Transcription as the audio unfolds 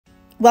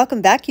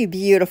Welcome back, you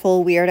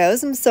beautiful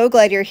weirdos. I'm so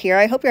glad you're here.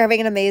 I hope you're having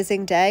an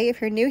amazing day.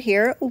 If you're new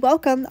here,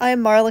 welcome.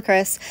 I'm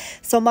Marlakris.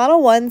 So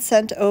Model 1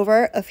 sent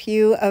over a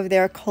few of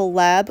their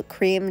collab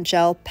cream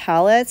gel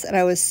palettes, and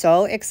I was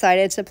so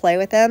excited to play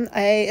with them.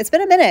 It's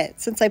been a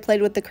minute since I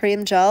played with the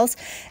cream gels,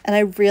 and I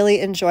really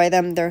enjoy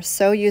them. They're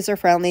so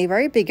user-friendly,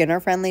 very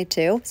beginner-friendly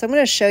too. So I'm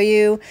going to show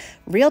you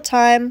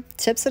real-time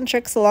tips and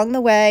tricks along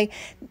the way.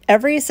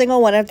 Every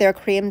single one of their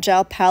cream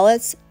gel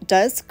palettes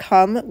does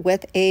come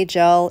with a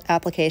gel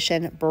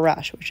application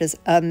brush, which is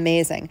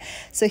amazing.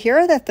 So here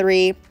are the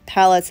 3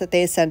 palettes that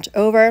they sent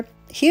over.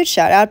 Huge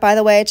shout out, by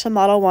the way, to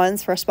Model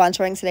 1s for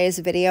sponsoring today's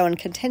video and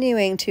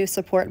continuing to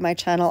support my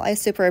channel. I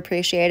super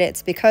appreciate it.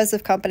 It's because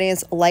of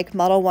companies like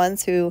Model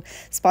 1s who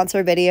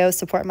sponsor videos,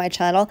 support my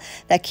channel,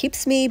 that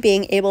keeps me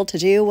being able to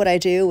do what I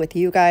do with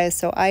you guys.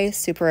 So I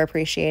super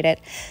appreciate it.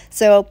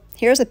 So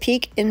here's a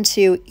peek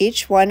into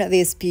each one of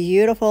these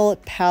beautiful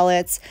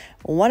palettes.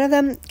 One of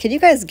them, can you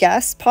guys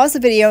guess? Pause the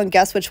video and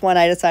guess which one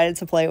I decided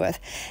to play with.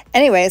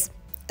 Anyways,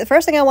 the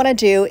first thing I want to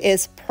do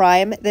is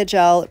prime the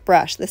gel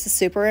brush. This is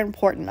super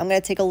important. I'm going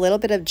to take a little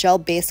bit of gel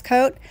base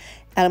coat,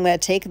 and I'm going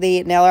to take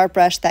the nail art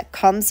brush that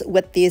comes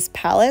with these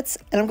palettes,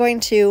 and I'm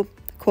going to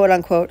quote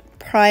unquote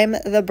prime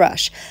the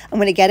brush. I'm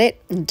going to get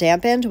it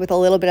dampened with a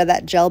little bit of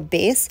that gel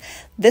base.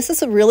 This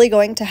is really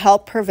going to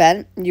help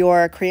prevent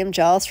your cream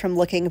gels from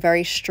looking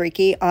very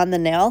streaky on the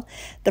nail.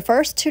 The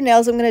first 2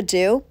 nails I'm going to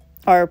do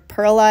are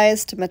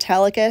pearlized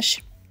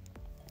metallic-ish.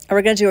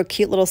 We're going to do a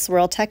cute little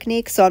swirl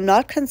technique, so I'm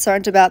not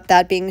concerned about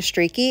that being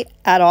streaky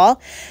at all.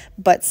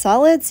 But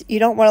solids, you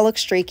don't want to look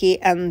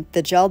streaky, and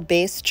the gel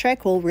base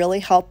trick will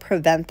really help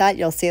prevent that.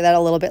 You'll see that a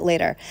little bit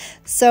later.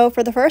 So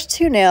for the first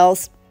 2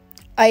 nails,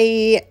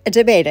 I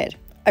debated.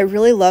 I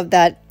really love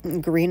that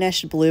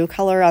greenish blue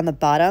color on the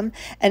bottom.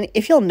 And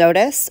if you'll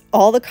notice,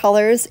 all the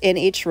colors in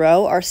each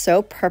row are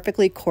so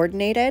perfectly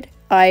coordinated.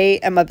 I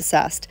am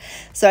obsessed.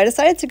 So I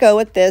decided to go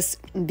with this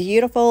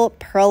beautiful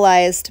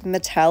pearlized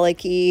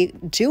metallic-y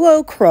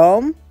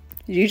duochrome.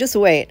 You just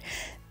wait.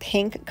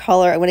 Pink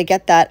color. I'm going to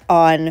get that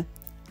on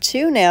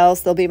 2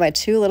 nails. They'll be my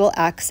 2 little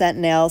accent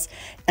nails.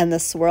 And the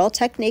swirl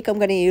technique I'm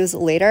going to use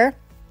later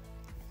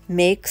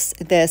makes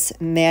this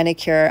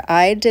manicure.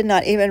 I did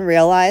not even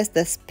realize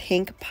this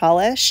pink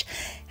polish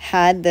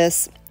had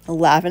this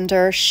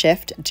lavender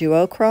shift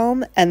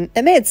duochrome, and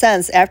it made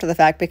sense after the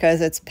fact because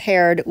it's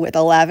paired with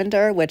a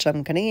lavender, which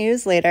I'm going to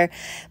use later,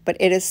 but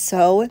it is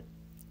so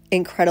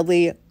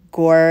incredibly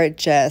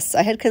gorgeous.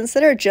 I had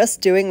considered just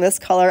doing this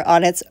color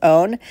on its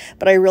own,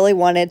 but I really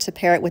wanted to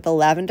pair it with a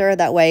lavender.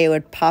 That way it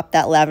would pop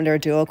that lavender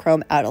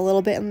duochrome out a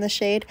little bit in the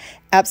shade.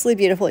 Absolutely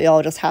beautiful.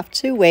 You'll just have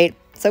to wait.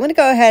 So I'm going to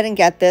go ahead and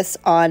get this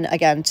on,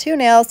 again, 2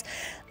 nails.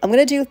 I'm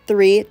going to do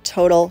 3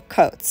 total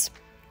coats.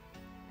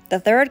 The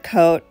 3rd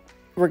coat,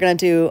 we're going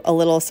to do a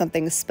little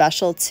something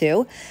special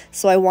too.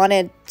 So I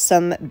wanted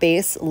some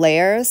base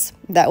layers.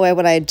 That way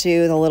when I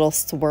do the little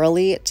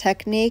swirly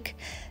technique,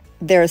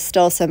 there's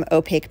still some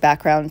opaque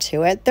background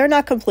to it. They're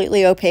not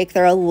completely opaque.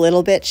 They're a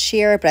little bit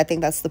sheer, but I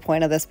think that's the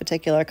point of this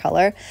particular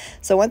color.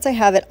 So once I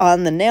have it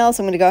on the nails,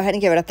 I'm going to go ahead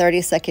and give it a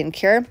 30-second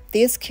cure.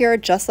 These cure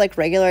just like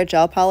regular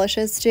gel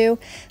polishes do.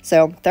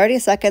 So 30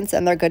 seconds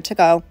and they're good to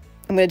go.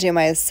 I'm going to do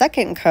my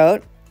 2nd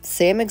coat,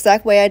 same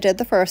exact way I did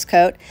the 1st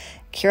coat,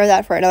 cure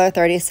that for another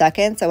 30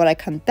 seconds. And when I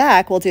come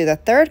back, we'll do the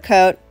 3rd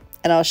coat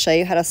and I'll show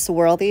you how to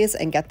swirl these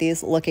and get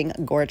these looking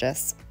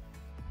gorgeous.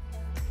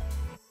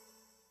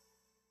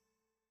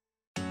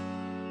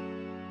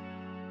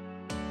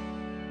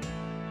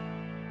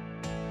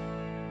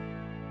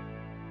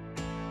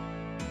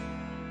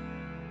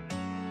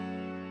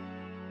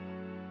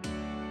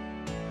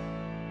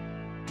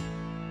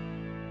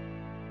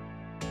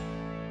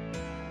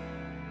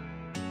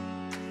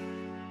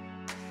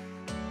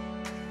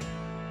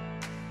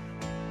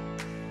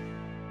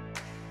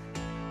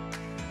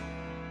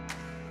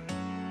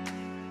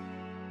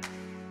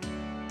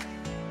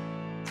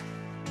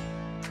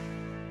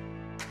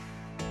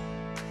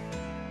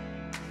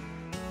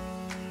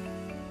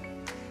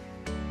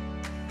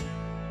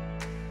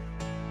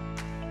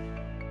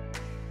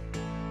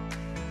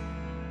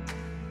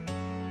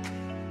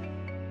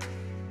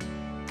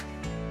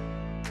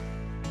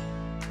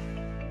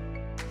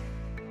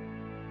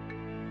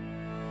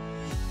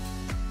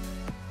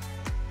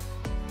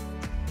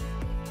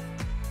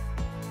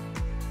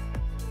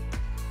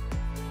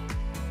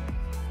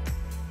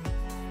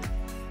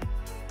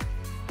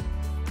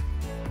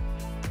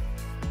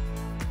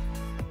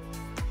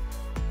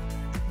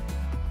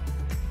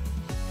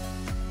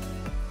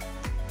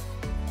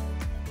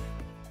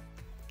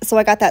 So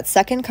I got that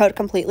 2nd coat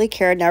completely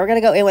cured. Now we're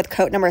going to go in with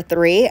coat number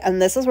 3,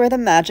 and this is where the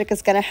magic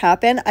is going to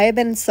happen. I have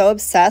been so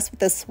obsessed with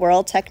this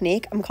swirl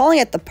technique. I'm calling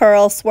it the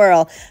Pearl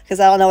Swirl because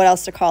I don't know what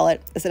else to call it.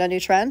 Is it a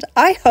new trend?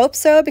 I hope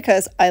so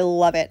because I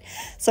love it.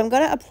 So I'm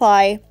going to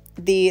apply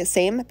the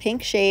same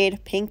pink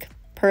shade, pink,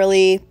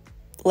 pearly,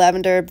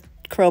 lavender,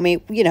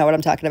 chromy, you know what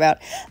I'm talking about.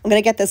 I'm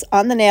going to get this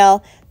on the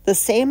nail the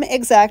same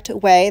exact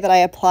way that I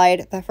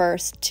applied the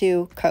first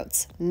 2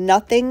 coats.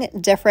 Nothing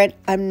different.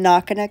 I'm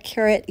not going to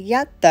cure it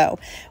yet though.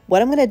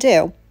 What I'm going to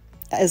do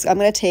is I'm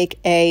going to take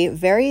a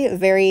very,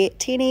 very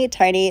teeny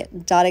tiny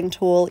dotting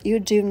tool. You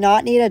do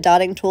not need a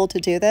dotting tool to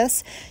do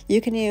this.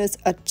 You can use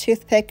a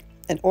toothpick,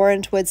 an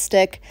orange wood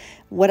stick,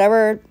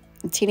 whatever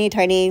teeny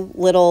tiny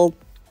little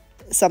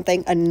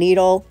something, a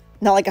needle,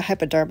 not like a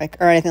hypodermic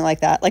or anything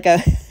like that, like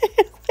a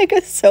like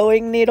a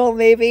sewing needle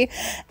maybe.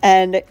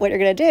 And what you're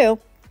going to do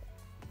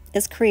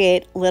is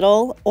create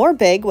little or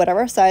big,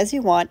 whatever size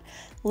you want,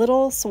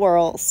 little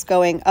swirls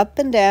going up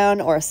and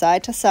down or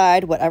side to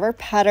side, whatever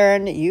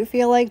pattern you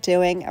feel like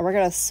doing. And we're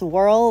going to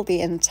swirl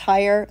the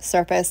entire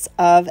surface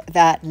of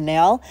that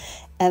nail.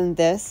 And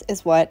this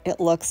is what it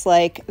looks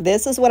like.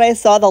 This is when I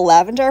saw the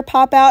lavender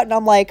pop out and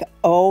I'm like,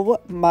 oh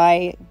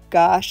my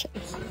gosh.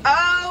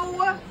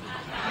 Oh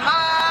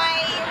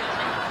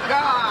my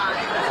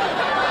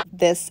God.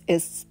 This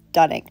is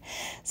stunning.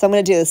 So I'm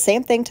going to do the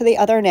same thing to the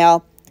other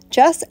nail.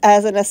 Just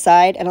as an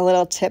aside and a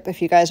little tip,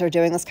 if you guys are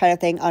doing this kind of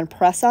thing on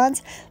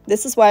press-ons,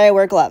 this is why I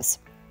wear gloves.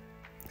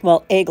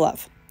 Well, a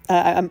glove.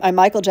 I'm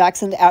Michael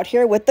Jackson out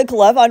here with the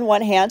glove on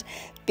one hand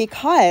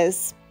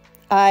because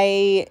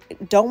I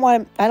don't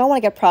want to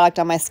get product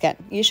on my skin.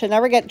 You should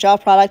never get gel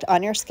product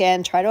on your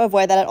skin. Try to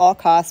avoid that at all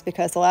costs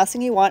because the last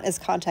thing you want is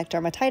contact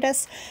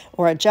dermatitis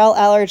or a gel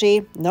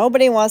allergy.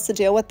 Nobody wants to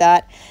deal with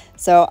that.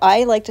 So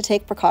I like to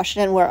take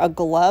precaution and wear a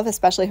glove,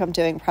 especially if I'm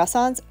doing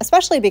press-ons,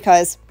 especially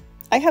because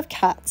I have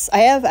cats. I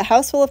have a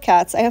house full of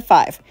cats. I have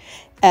 5.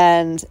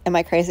 And am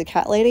I crazy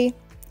cat lady?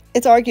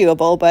 It's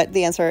arguable, but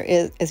the answer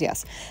is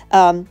yes.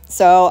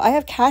 So I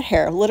have cat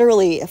hair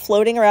literally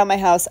floating around my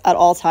house at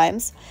all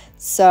times.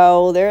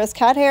 So there's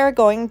cat hair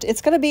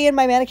it's going to be in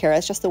my manicure.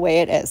 It's just the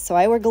way it is. So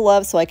I wear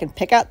gloves so I can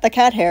pick out the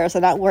cat hairs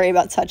and not worry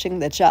about touching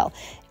the gel.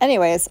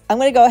 Anyways, I'm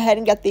going to go ahead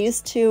and get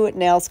these 2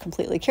 nails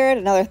completely cured,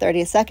 another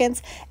 30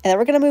 seconds. And then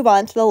we're going to move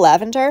on to the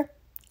lavender.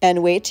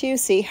 And wait till you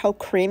see how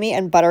creamy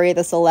and buttery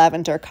this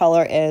lavender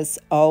color is.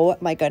 Oh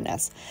my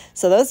goodness.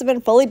 So those have been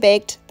fully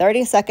baked.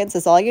 30 seconds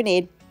is all you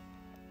need.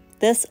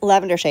 This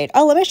lavender shade.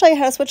 Oh, let me show you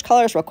how to switch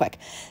colors real quick.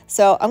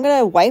 So I'm going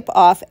to wipe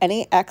off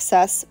any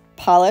excess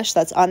polish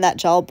that's on that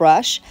gel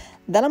brush.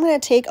 Then I'm going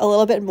to take a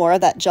little bit more of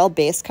that gel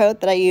base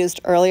coat that I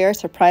used earlier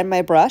to prime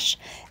my brush.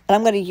 And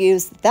I'm going to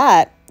use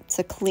that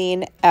to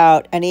clean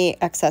out any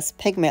excess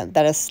pigment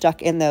that is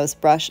stuck in those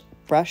brush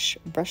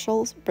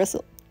bristles.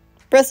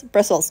 Brush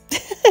bristles.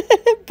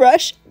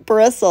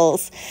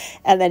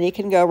 And then you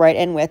can go right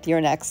in with your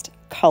next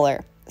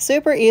color.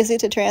 Super easy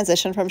to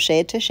transition from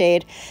shade to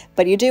shade,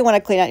 but you do want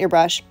to clean out your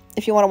brush.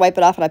 If you want to wipe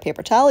it off on a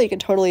paper towel, you can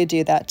totally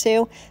do that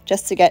too,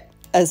 just to get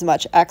as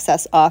much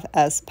excess off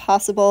as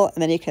possible.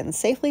 And then you can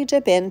safely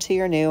dip into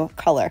your new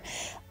color.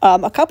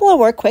 A couple of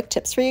more quick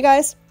tips for you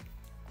guys.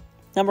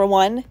 Number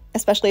 1,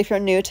 especially if you're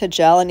new to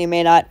gel and you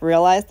may not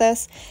realize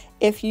this,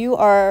 if you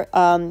are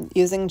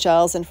using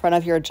gels in front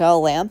of your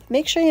gel lamp,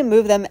 make sure you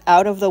move them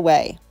out of the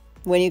way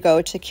when you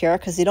go to cure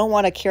because you don't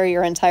want to cure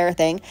your entire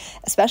thing,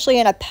 especially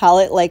in a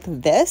palette like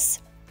this.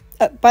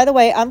 By the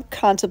way, I'm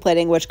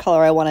contemplating which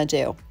color I want to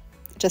do,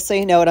 just so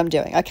you know what I'm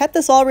doing. I kept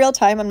this all real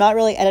time. I'm not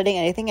really editing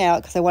anything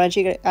out because I wanted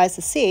you guys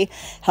to see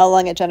how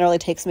long it generally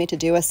takes me to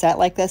do a set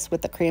like this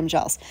with the cream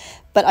gels.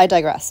 But I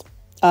digress.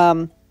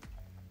 I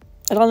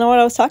don't know what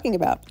I was talking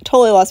about. I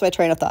totally lost my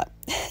train of thought.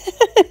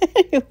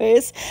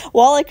 Anyways,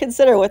 while I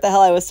consider what the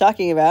hell I was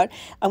talking about,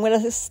 I'm going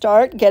to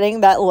start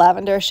getting that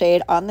lavender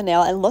shade on the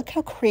nail. And look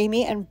how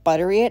creamy and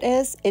buttery it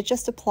is. It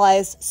just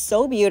applies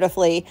so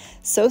beautifully,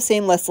 so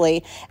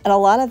seamlessly. And a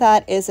lot of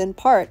that is in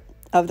part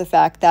of the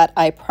fact that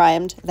I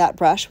primed that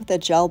brush with a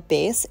gel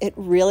base. It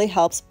really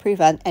helps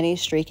prevent any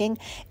streaking.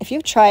 If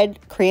you've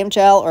tried cream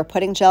gel or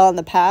pudding gel in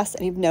the past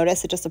and you've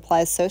noticed it just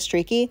applies so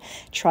streaky,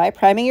 try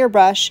priming your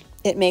brush.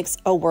 It makes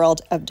a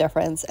world of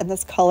difference. And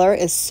this color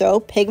is so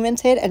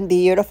pigmented and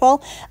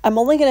beautiful. I'm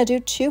only going to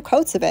do 2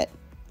 coats of it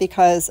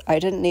because I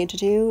didn't need to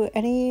do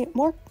any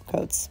more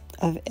coats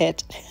of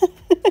it.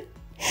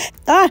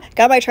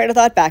 Got my train of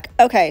thought back.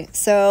 Okay,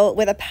 so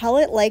with a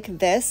palette like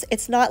this,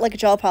 it's not like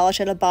gel polish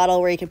in a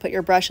bottle where you can put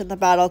your brush in the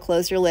bottle,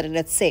 close your lid, and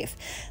it's safe.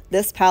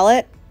 This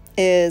palette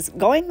is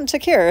going to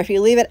cure if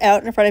you leave it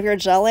out in front of your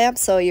gel lamp,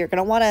 so you're going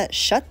to want to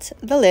shut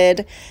the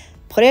lid,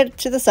 put it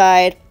to the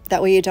side,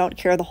 that way you don't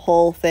cure the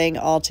whole thing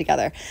all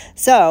together.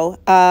 So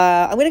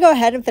I'm going to go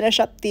ahead and finish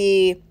up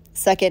the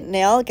second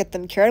nail, get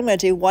them cured. I'm going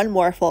to do 1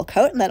 more full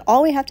coat, and then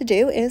all we have to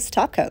do is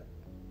top coat.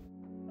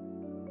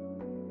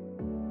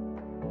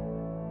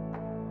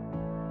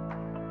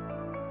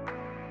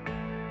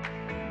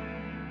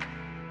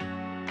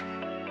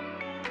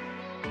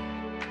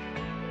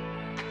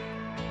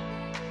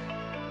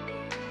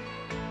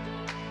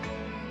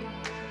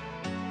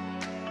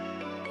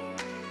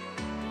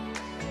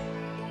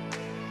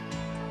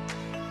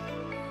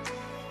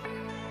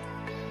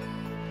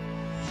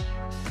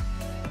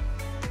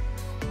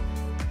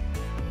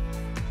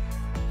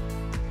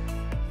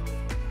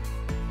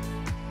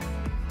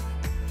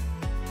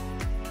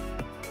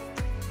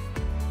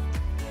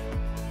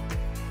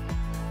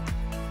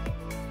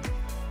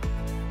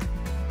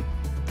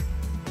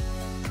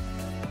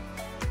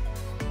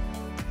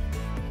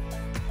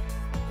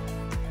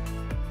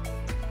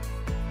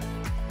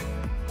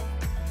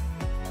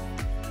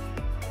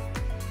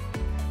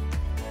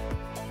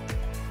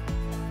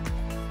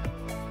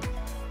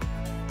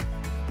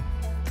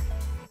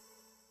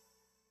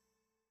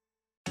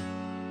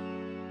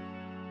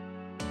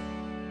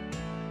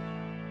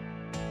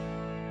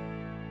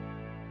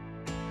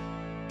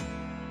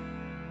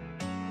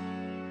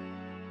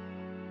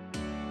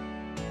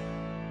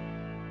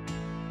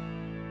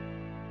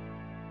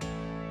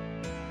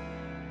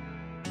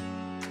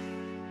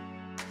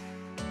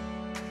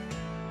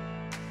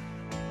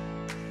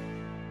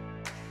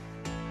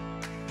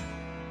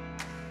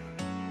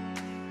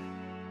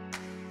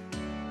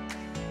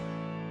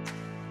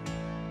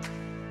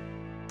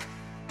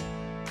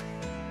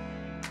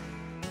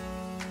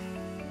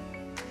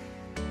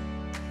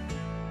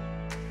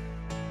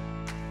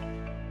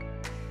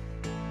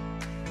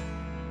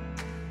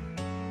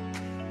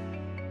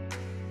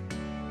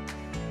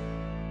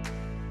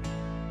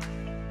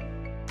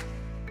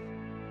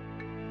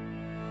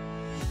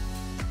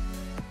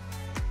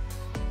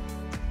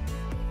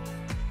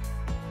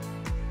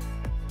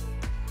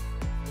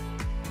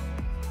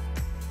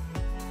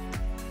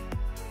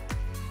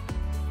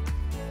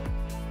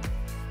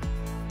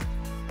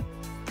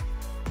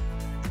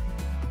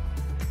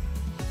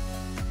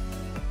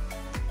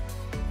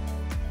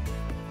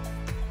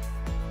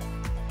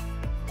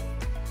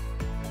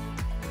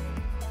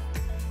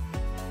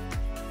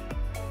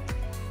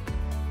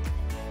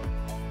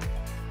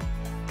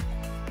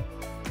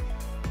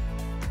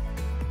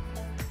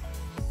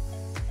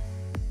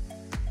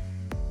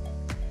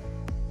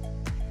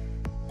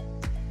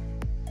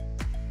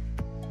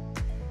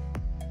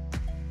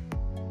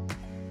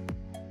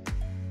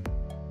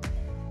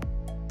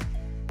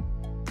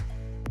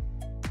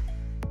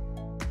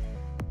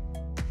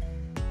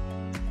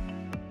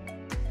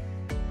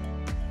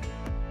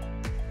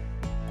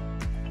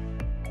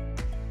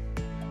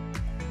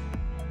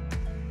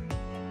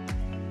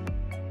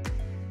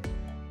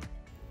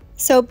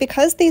 So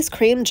because these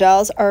cream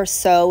gels are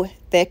so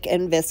thick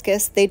and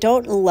viscous, they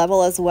don't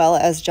level as well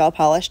as gel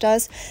polish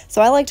does.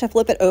 So I like to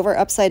flip it over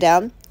upside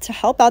down to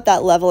help out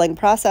that leveling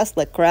process,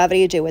 let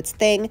gravity do its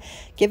thing,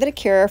 give it a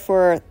cure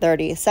for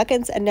 30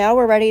 seconds, and now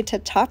we're ready to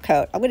top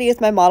coat. I'm going to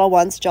use my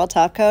Modelones Gel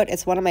Top Coat.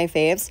 It's one of my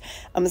faves.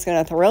 I'm just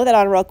going to throw that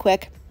on real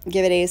quick,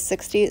 give it a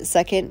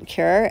 60-second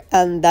cure,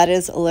 and that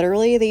is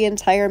literally the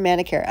entire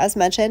manicure. As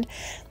mentioned,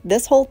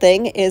 this whole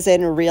thing is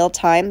in real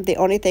time. The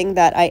only thing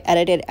that I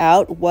edited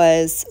out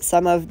was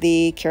some of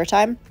the cure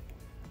time,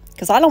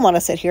 because I don't want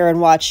to sit here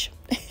and watch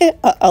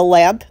a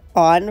lamp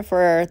on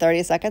for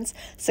 30 seconds,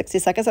 60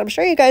 seconds. I'm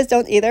sure you guys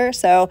don't either.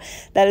 So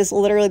that is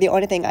literally the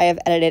only thing I have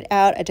edited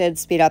out. I did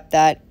speed up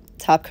that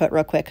top coat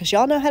real quick because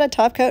y'all know how to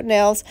top coat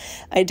nails.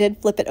 I did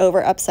flip it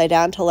over upside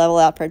down to level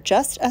out for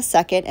just a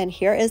second, and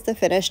here is the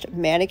finished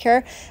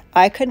manicure.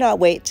 I could not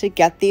wait to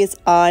get these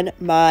on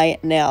my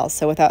nails.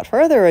 So without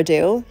further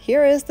ado,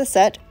 here is the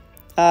set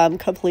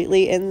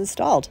completely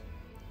installed.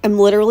 I'm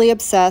literally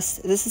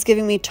obsessed. This is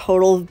giving me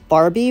total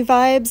Barbie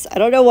vibes. I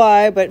don't know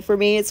why, but for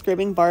me, it's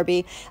screaming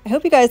Barbie. I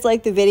hope you guys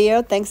liked the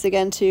video. Thanks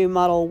again to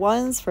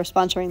Modelones for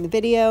sponsoring the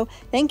video.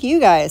 Thank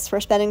you guys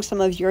for spending some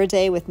of your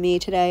day with me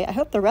today. I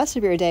hope the rest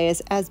of your day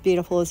is as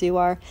beautiful as you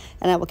are,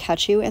 and I will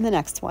catch you in the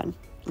next one.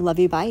 Love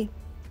you. Bye.